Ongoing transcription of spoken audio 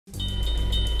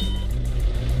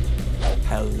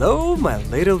Hello, my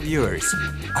little viewers.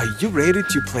 Are you ready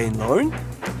to play and learn?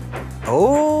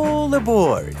 All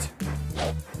aboard!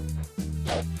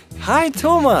 Hi,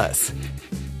 Thomas!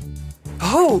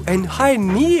 Oh, and hi,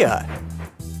 Nia!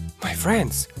 My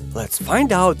friends, let's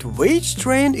find out which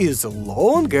train is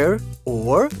longer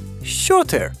or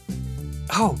shorter.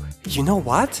 Oh, you know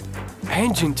what?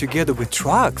 Engine together with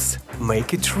trucks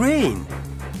make a train.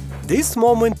 This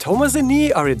moment, Thomas and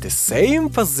Nia are at the same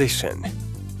position.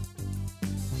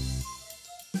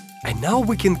 And now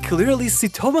we can clearly see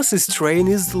Thomas's train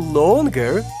is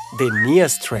longer than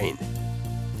Nia's train.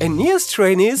 And Nia's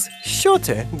train is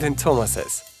shorter than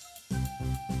Thomas's.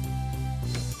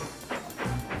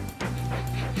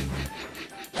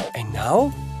 And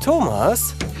now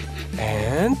Thomas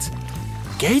and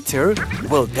Gator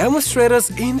will demonstrate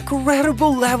us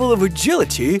incredible level of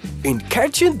agility in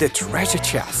catching the treasure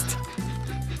chest.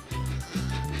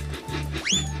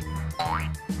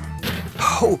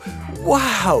 Oh,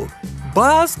 wow!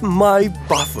 Bust my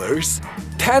buffers!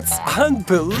 That's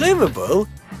unbelievable!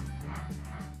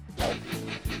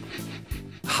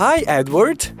 Hi,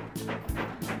 Edward!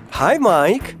 Hi,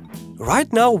 Mike!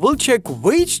 Right now we'll check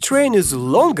which train is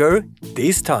longer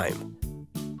this time.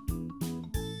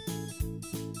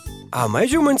 Our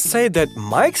measurements say that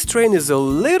Mike's train is a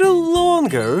little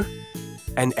longer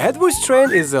and Edward's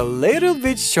train is a little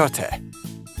bit shorter.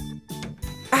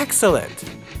 Excellent!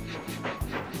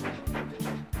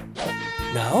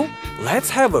 Now, let's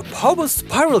have a power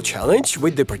spiral challenge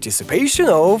with the participation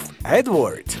of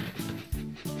Edward.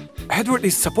 Edward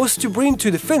is supposed to bring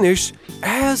to the finish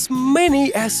as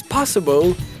many as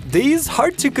possible these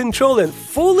hard-to-control and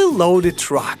fully loaded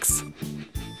trucks.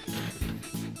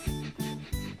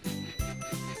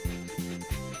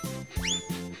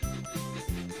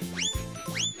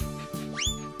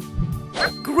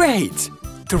 Great!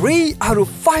 3 out of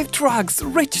 5 trucks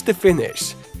reached the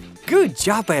finish. Good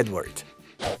job, Edward!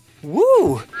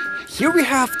 Woo! Here we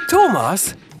have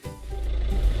Thomas,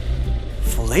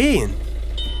 Flynn,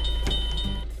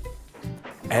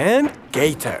 and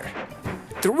Gator.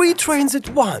 3 trains at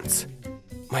once.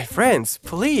 My friends,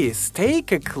 please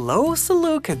take a closer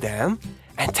look at them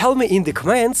and tell me in the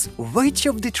comments which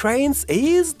of the trains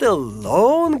is the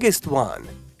longest one.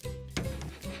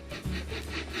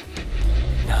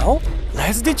 Now,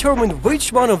 let's determine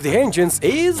which one of the engines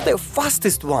is the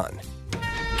fastest one.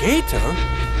 Gator,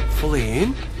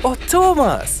 Flynn, or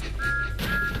Thomas?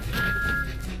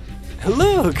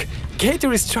 Look!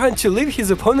 Gator is trying to leave his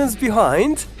opponents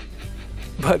behind,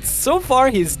 but so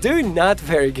far he's doing not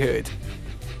very good.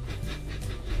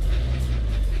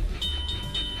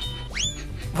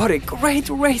 What a great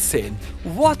racing!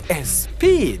 What a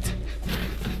speed!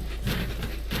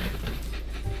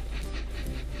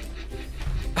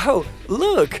 Oh,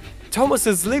 look! Thomas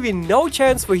is leaving no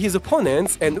chance for his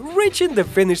opponents and reaching the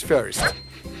finish first.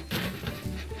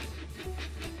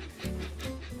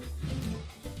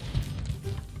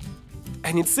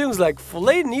 And it seems like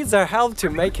Flynn needs our help to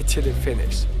make it to the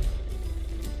finish.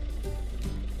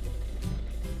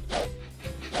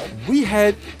 We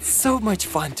had so much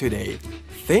fun today.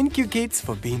 Thank you kids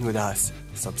for being with us.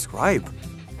 Subscribe,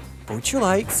 put your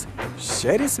likes,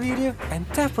 share this video and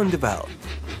tap on the bell.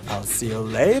 I'll see you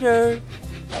later.